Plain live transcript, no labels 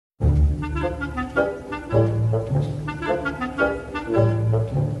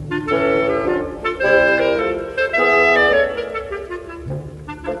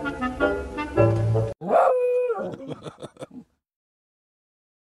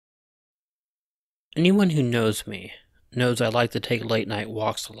Anyone who knows me knows I like to take late night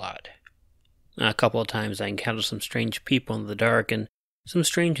walks a lot. A couple of times I encountered some strange people in the dark and some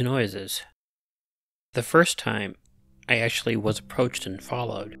strange noises. The first time, I actually was approached and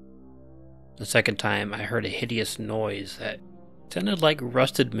followed. The second time, I heard a hideous noise that sounded like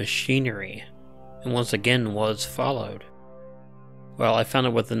rusted machinery, and once again was followed. Well, I found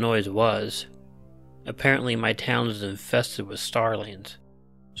out what the noise was. Apparently my town is infested with starlings,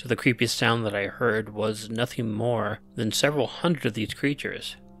 so the creepy sound that I heard was nothing more than several hundred of these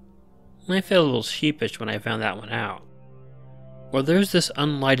creatures. And I felt a little sheepish when I found that one out. Well, there's this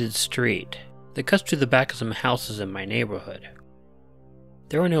unlighted street that cuts through the back of some houses in my neighborhood.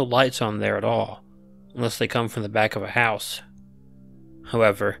 There are no lights on there at all, unless they come from the back of a house.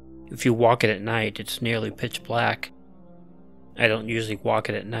 However, if you walk it at night, it's nearly pitch black. I don't usually walk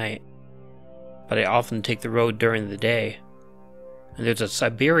it at night, but I often take the road during the day. And there's a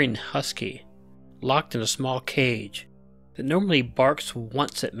Siberian husky, locked in a small cage, that normally barks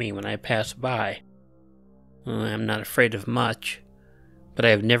once at me when I pass by. I'm not afraid of much, but I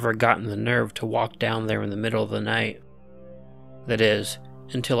have never gotten the nerve to walk down there in the middle of the night. That is,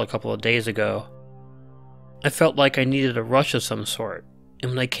 until a couple of days ago. I felt like I needed a rush of some sort,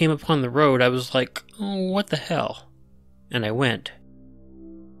 and when I came upon the road I was like, oh, what the hell? And I went.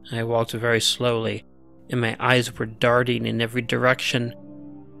 I walked very slowly, and my eyes were darting in every direction.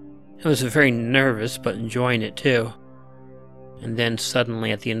 I was very nervous, but enjoying it too. And then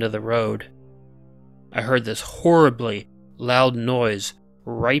suddenly at the end of the road, I heard this horribly loud noise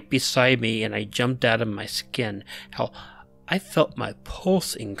right beside me, and I jumped out of my skin. How I felt my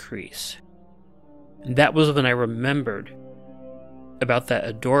pulse increase. And that was when I remembered about that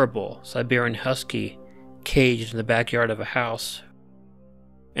adorable Siberian husky caged in the backyard of a house.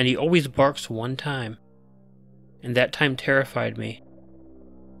 And he always barks one time, and that time terrified me.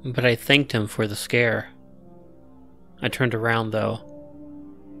 But I thanked him for the scare. I turned around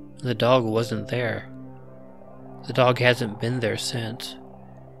though. The dog wasn't there. The dog hasn't been there since,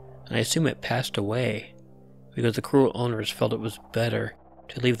 and I assume it passed away because the cruel owners felt it was better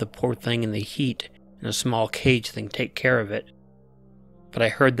to leave the poor thing in the heat in a small cage than take care of it. But I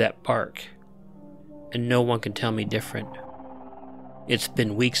heard that bark, and no one can tell me different. It's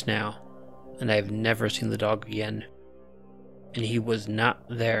been weeks now, and I have never seen the dog again, and he was not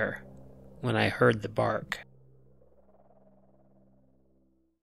there when I heard the bark.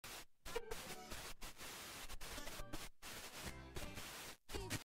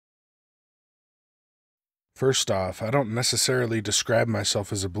 First off, I don't necessarily describe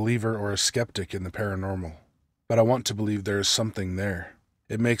myself as a believer or a skeptic in the paranormal, but I want to believe there is something there.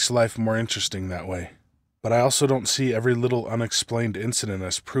 It makes life more interesting that way. But I also don't see every little unexplained incident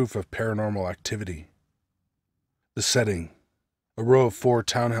as proof of paranormal activity. The setting: a row of 4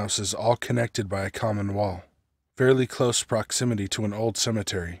 townhouses all connected by a common wall. Fairly close proximity to an old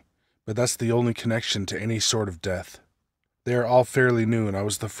cemetery, but that's the only connection to any sort of death. They are all fairly new, and I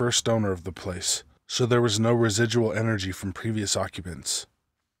was the first owner of the place, so there was no residual energy from previous occupants.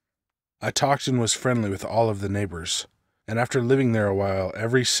 I talked and was friendly with all of the neighbors, and after living there a while,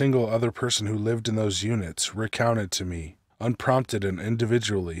 every single other person who lived in those units recounted to me, unprompted and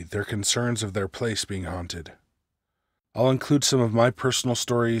individually, their concerns of their place being haunted. I'll include some of my personal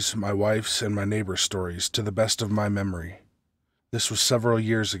stories, my wife's, and my neighbor's stories to the best of my memory. This was several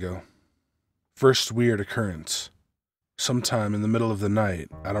years ago. First weird occurrence. Sometime in the middle of the night,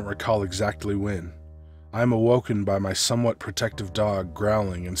 I don't recall exactly when, I am awoken by my somewhat protective dog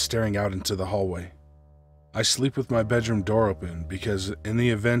growling and staring out into the hallway. I sleep with my bedroom door open because, in the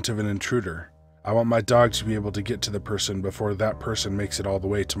event of an intruder, I want my dog to be able to get to the person before that person makes it all the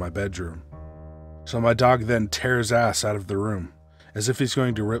way to my bedroom. So my dog then tears ass out of the room, as if he's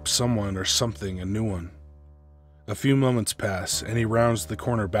going to rip someone or something a new one. A few moments pass, and he rounds the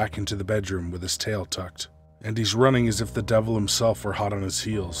corner back into the bedroom with his tail tucked, and he's running as if the devil himself were hot on his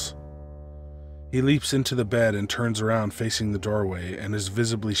heels. He leaps into the bed and turns around facing the doorway and is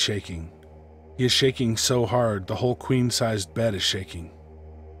visibly shaking. He is shaking so hard the whole queen-sized bed is shaking.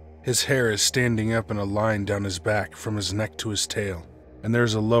 His hair is standing up in a line down his back from his neck to his tail, and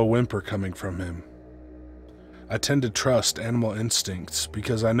there's a low whimper coming from him. I tend to trust animal instincts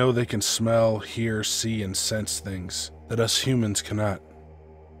because I know they can smell, hear, see, and sense things that us humans cannot.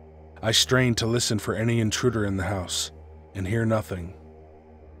 I strain to listen for any intruder in the house, and hear nothing.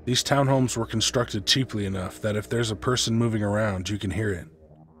 These townhomes were constructed cheaply enough that if there's a person moving around, you can hear it.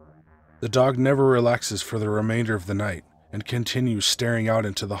 The dog never relaxes for the remainder of the night and continues staring out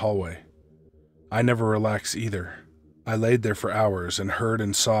into the hallway. I never relax either. I laid there for hours and heard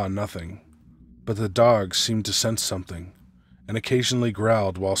and saw nothing, but the dog seemed to sense something, and occasionally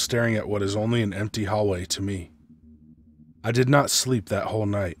growled while staring at what is only an empty hallway to me. I did not sleep that whole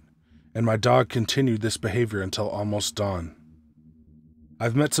night, and my dog continued this behavior until almost dawn.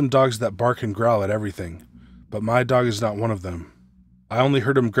 I've met some dogs that bark and growl at everything, but my dog is not one of them. I only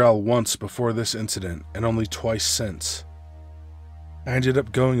heard him growl once before this incident, and only twice since. I ended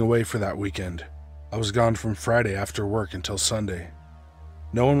up going away for that weekend. I was gone from Friday after work until Sunday.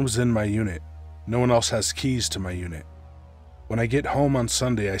 No one was in my unit. No one else has keys to my unit. When I get home on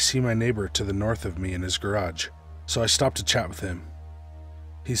Sunday, I see my neighbor to the north of me in his garage, so I stop to chat with him.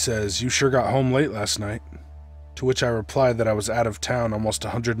 He says, "You sure got home late last night." To which I replied that I was out of town almost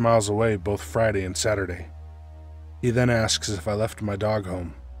 100 miles away both Friday and Saturday. He then asks if I left my dog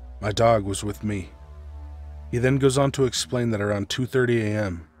home. My dog was with me. He then goes on to explain that around 2:30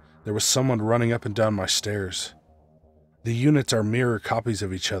 a.m., there was someone running up and down my stairs. The units are mirror copies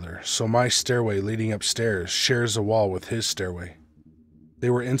of each other, so my stairway leading upstairs shares a wall with his stairway. They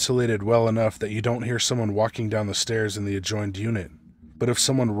were insulated well enough that you don't hear someone walking down the stairs in the adjoined unit, but if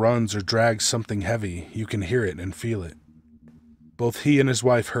someone runs or drags something heavy, you can hear it and feel it. Both he and his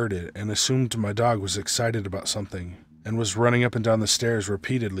wife heard it and assumed my dog was excited about something and was running up and down the stairs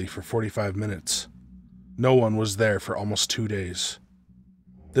repeatedly for 45 minutes. No one was there for almost 2 days.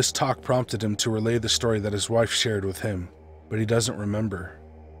 This talk prompted him to relay the story that his wife shared with him, but he doesn't remember.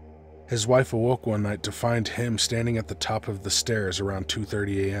 His wife awoke one night to find him standing at the top of the stairs around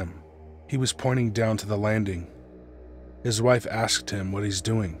 2:30 a.m. He was pointing down to the landing. His wife asked him what he's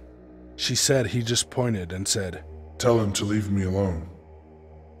doing. She said he just pointed and said, "Tell him to leave me alone."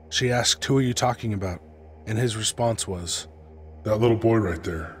 She asked, "Who are you talking about?" And his response was, "That little boy right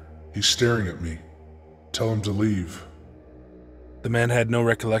there. He's staring at me. Tell him to leave." The man had no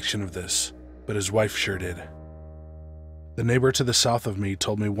recollection of this, but his wife sure did. The neighbor to the south of me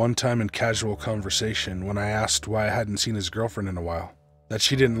told me one time in casual conversation when I asked why I hadn't seen his girlfriend in a while, that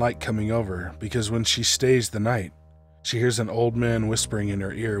she didn't like coming over because when she stays the night, she hears an old man whispering in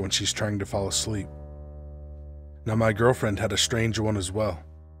her ear when she's trying to fall asleep. Now my girlfriend had a strange one as well.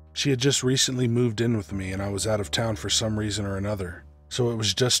 She had just recently moved in with me and I was out of town for some reason or another, so it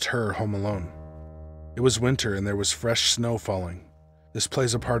was just her home alone. It was winter and there was fresh snow falling. This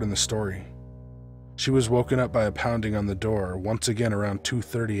plays a part in the story. She was woken up by a pounding on the door, once again around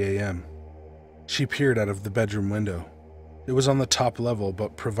 2:30 a.m. She peered out of the bedroom window. It was on the top level,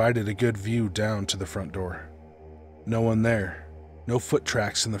 but provided a good view down to the front door. No one there. No foot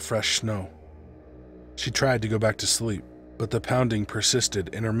tracks in the fresh snow. She tried to go back to sleep, but the pounding persisted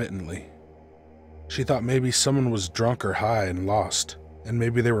intermittently. She thought maybe someone was drunk or high and lost, and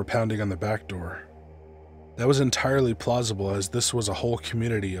maybe they were pounding on the back door. That was entirely plausible as this was a whole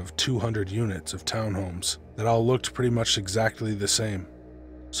community of 200 units of townhomes that all looked pretty much exactly the same.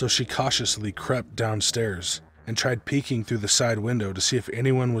 So she cautiously crept downstairs and tried peeking through the side window to see if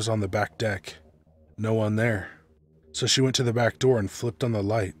anyone was on the back deck. No one there. So she went to the back door and flipped on the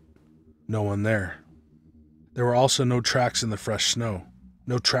light. No one there. There were also no tracks in the fresh snow,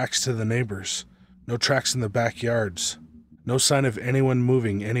 no tracks to the neighbors, no tracks in the backyards, no sign of anyone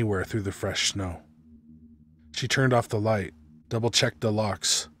moving anywhere through the fresh snow. She turned off the light, double-checked the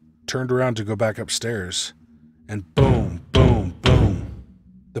locks, turned around to go back upstairs, and boom, boom, boom.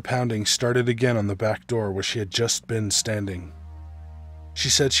 The pounding started again on the back door where she had just been standing. She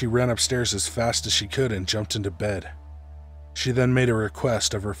said she ran upstairs as fast as she could and jumped into bed. She then made a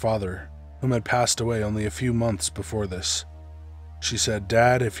request of her father, whom had passed away only a few months before this. She said,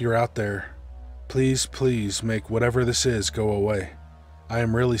 "Dad, if you're out there, please, please make whatever this is go away. I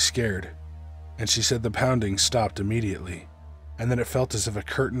am really scared." And she said the pounding stopped immediately, and then it felt as if a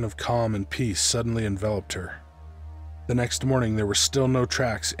curtain of calm and peace suddenly enveloped her. The next morning, there were still no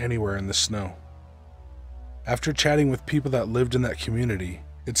tracks anywhere in the snow. After chatting with people that lived in that community,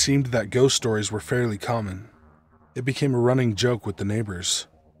 it seemed that ghost stories were fairly common. It became a running joke with the neighbors.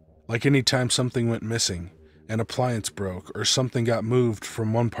 Like any time something went missing, an appliance broke, or something got moved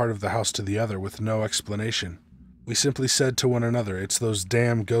from one part of the house to the other with no explanation, we simply said to one another, "It's those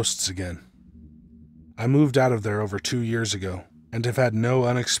damn ghosts again." I moved out of there over 2 years ago, and have had no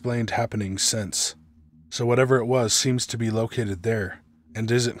unexplained happenings since, so whatever it was seems to be located there,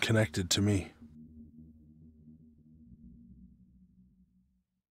 and isn't connected to me.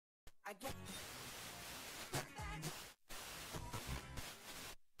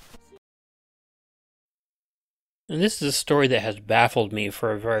 And this is a story that has baffled me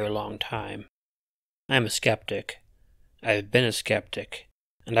for a very long time. I am a skeptic. I have been a skeptic,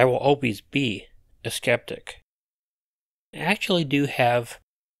 and I will always be a skeptic. I actually do have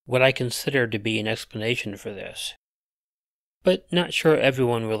what I consider to be an explanation for this, but not sure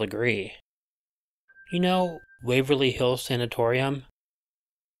everyone will agree. You know, Waverly Hills Sanatorium.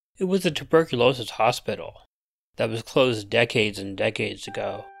 It was a tuberculosis hospital that was closed decades and decades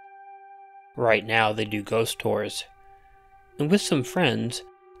ago. Right now they do ghost tours, and with some friends,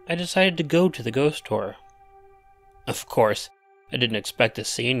 I decided to go to the ghost tour. Of course, I didn't expect to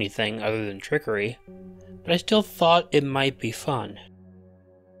see anything other than trickery, but I still thought it might be fun.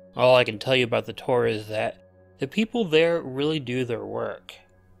 All I can tell you about the tour is that the people there really do their work.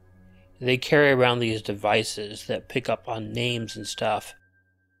 They carry around these devices that pick up on names and stuff.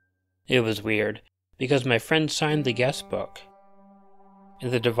 It was weird, because my friend signed the guest book,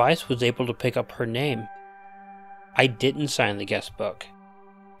 and the device was able to pick up her name. I didn't sign the guest book,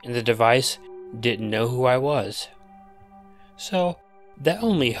 and the device didn't know who I was. So, that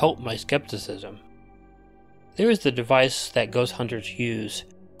only helped my skepticism. There is the device that ghost hunters use,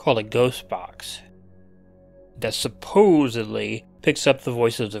 called a ghost box, that supposedly picks up the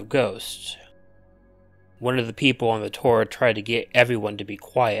voices of ghosts. One of the people on the tour tried to get everyone to be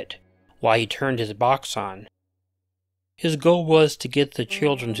quiet while he turned his box on. His goal was to get the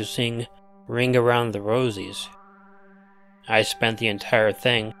children to sing "Ring Around the Rosies." I spent the entire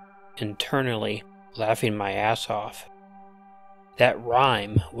thing internally laughing my ass off. That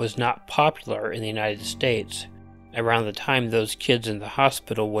rhyme was not popular in the United States around the time those kids in the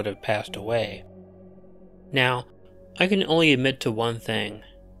hospital would have passed away. Now, I can only admit to one thing,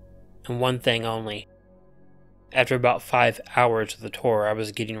 and one thing only. After about 5 hours of the tour, I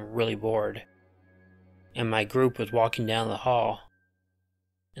was getting really bored, and my group was walking down the hall,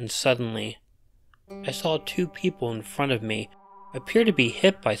 and suddenly, I saw two people in front of me appear to be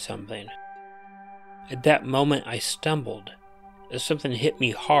hit by something. At that moment, I stumbled, as something hit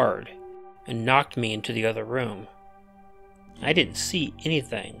me hard and knocked me into the other room. I didn't see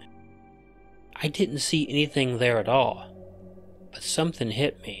anything. I didn't see anything there at all, but something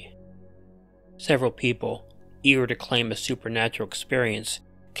hit me. Several people, eager to claim a supernatural experience,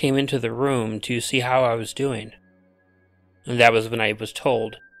 came into the room to see how I was doing. And that was when I was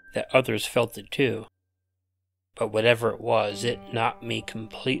told that others felt it too. But whatever it was, it knocked me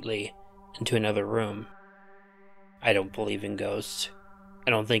completely into another room. I don't believe in ghosts.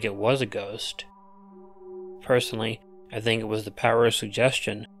 I don't think it was a ghost. Personally, I think it was the power of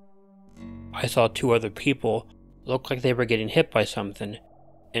suggestion. I saw two other people look like they were getting hit by something,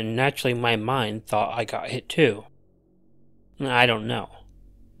 and naturally my mind thought I got hit too. I don't know.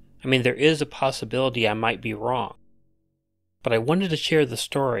 I mean, there is a possibility I might be wrong. But I wanted to share the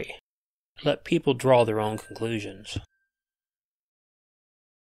story, let people draw their own conclusions.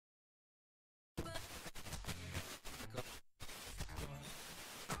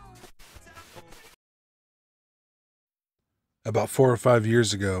 About 4 or 5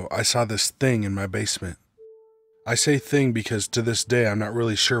 years ago, I saw this thing in my basement. I say thing because to this day I'm not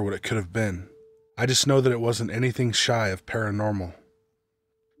really sure what it could have been. I just know that it wasn't anything shy of paranormal.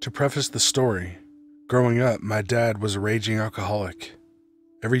 To preface the story, growing up, my dad was a raging alcoholic.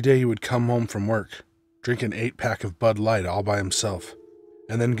 Every day he would come home from work, drink an 8-pack of Bud Light all by himself,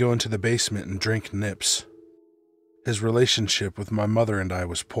 and then go into the basement and drink nips. His relationship with my mother and I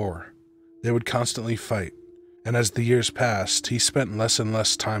was poor. They would constantly fight, and as the years passed, he spent less and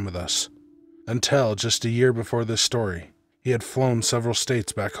less time with us. Until just a year before this story, he had flown several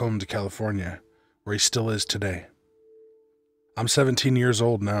states back home to California, where he still is today. I'm 17 years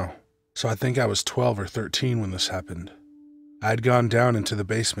old now, so I think I was 12 or 13 when this happened. I had gone down into the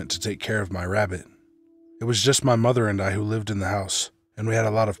basement to take care of my rabbit. It was just my mother and I who lived in the house, and we had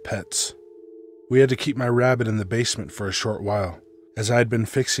a lot of pets. We had to keep my rabbit in the basement for a short while, as I had been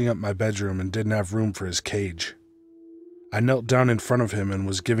fixing up my bedroom and didn't have room for his cage. I knelt down in front of him and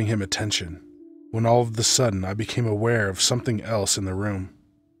was giving him attention, when all of a sudden I became aware of something else in the room.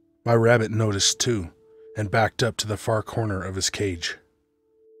 My rabbit noticed too, and backed up to the far corner of his cage.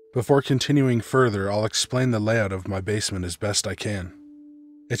 Before continuing further, I'll explain the layout of my basement as best I can.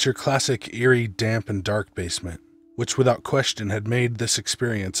 It's your classic eerie, damp, and dark basement, which without question had made this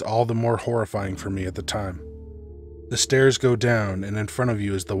experience all the more horrifying for me at the time. The stairs go down, and in front of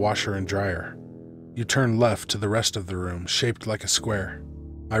you is the washer and dryer. You turn left to the rest of the room, shaped like a square.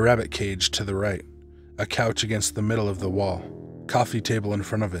 My rabbit cage to the right, a couch against the middle of the wall, coffee table in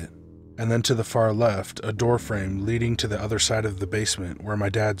front of it, and then to the far left, a door frame leading to the other side of the basement where my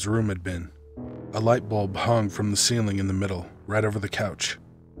dad's room had been. A light bulb hung from the ceiling in the middle, right over the couch.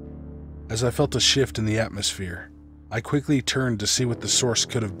 As I felt a shift in the atmosphere, I quickly turned to see what the source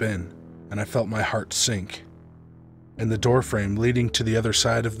could have been, and I felt my heart sink. In the doorframe leading to the other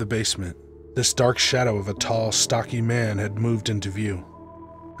side of the basement, this dark shadow of a tall, stocky man had moved into view.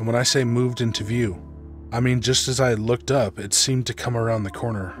 And when I say moved into view, I mean just as I had looked up, it seemed to come around the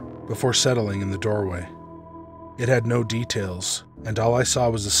corner, before settling in the doorway. It had no details, and all I saw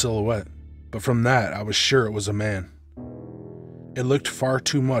was a silhouette, but from that I was sure it was a man. It looked far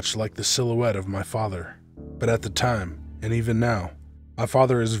too much like the silhouette of my father, but at the time, and even now, my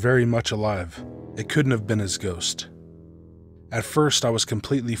father is very much alive. It couldn't have been his ghost. At first I was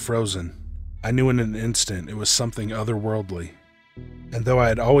completely frozen. I knew in an instant it was something otherworldly. And though I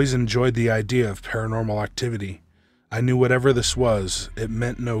had always enjoyed the idea of paranormal activity, I knew whatever this was, it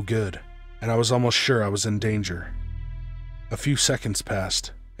meant no good, and I was almost sure I was in danger. A few seconds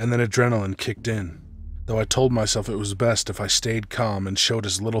passed, and then adrenaline kicked in, though I told myself it was best if I stayed calm and showed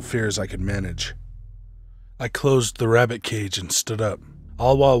as little fear as I could manage. I closed the rabbit cage and stood up,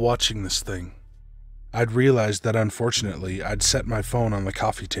 all while watching this thing. I'd realized that unfortunately I'd set my phone on the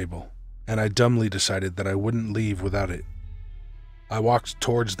coffee table, and I dumbly decided that I wouldn't leave without it. I walked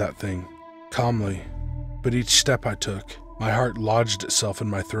towards that thing, calmly, but each step I took, my heart lodged itself in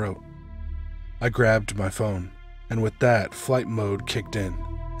my throat. I grabbed my phone, and with that, flight mode kicked in,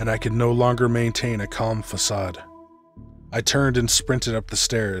 and I could no longer maintain a calm facade. I turned and sprinted up the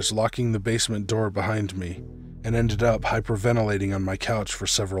stairs, locking the basement door behind me, and ended up hyperventilating on my couch for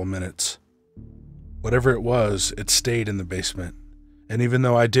several minutes. Whatever it was, it stayed in the basement, and even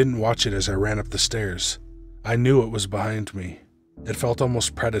though I didn't watch it as I ran up the stairs, I knew it was behind me. It felt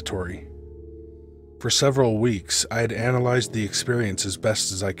almost predatory. For several weeks, I had analyzed the experience as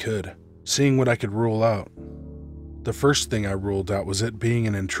best as I could, seeing what I could rule out. The first thing I ruled out was it being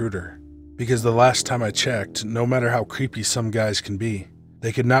an intruder, because the last time I checked, no matter how creepy some guys can be,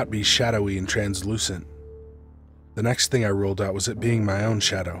 they could not be shadowy and translucent. The next thing I ruled out was it being my own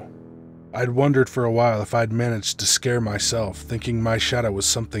shadow. I'd wondered for a while if I'd managed to scare myself, thinking my shadow was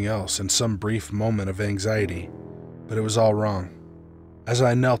something else in some brief moment of anxiety, but it was all wrong. As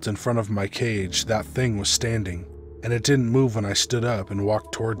I knelt in front of my cage, that thing was standing, and it didn't move when I stood up and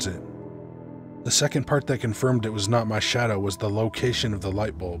walked towards it. The second part that confirmed it was not my shadow was the location of the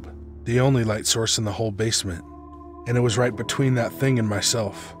light bulb, the only light source in the whole basement, and it was right between that thing and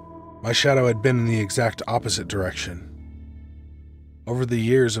myself. My shadow had been in the exact opposite direction. Over the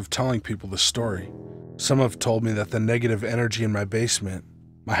years of telling people this story, some have told me that the negative energy in my basement,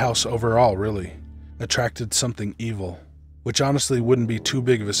 my house overall really, attracted something evil, which honestly wouldn't be too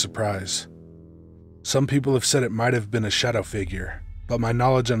big of a surprise. Some people have said it might have been a shadow figure, but my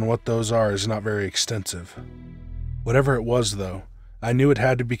knowledge on what those are is not very extensive. Whatever it was though, I knew it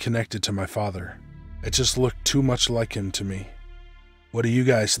had to be connected to my father. It just looked too much like him to me. What do you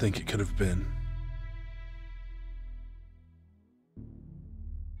guys think it could have been?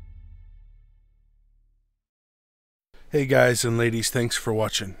 Hey guys and ladies, thanks for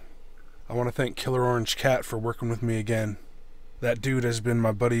watching. I want to thank Killer Orange Cat for working with me again. That dude has been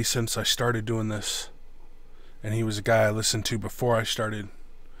my buddy since I started doing this, and he was a guy I listened to before I started.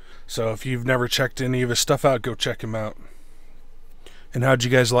 So if you've never checked any of his stuff out, go check him out. And how'd you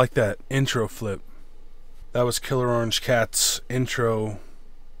guys like that intro flip? That was Killer Orange Cat's intro,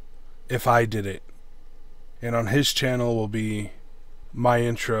 If I Did It. And on his channel will be my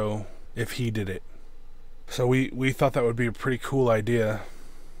intro, If He Did It. So we thought that would be a pretty cool idea.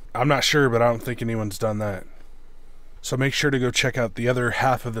 I'm not sure, but I don't think anyone's done that. So make sure to go check out the other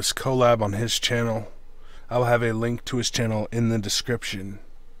half of this collab on his channel. I'll have a link to his channel in the description.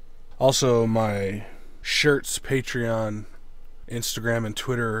 Also, my shirts, Patreon, Instagram, and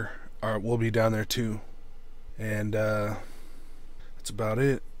Twitter will be down there too. And that's about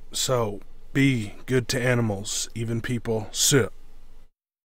it. So, be good to animals, even people. Sit.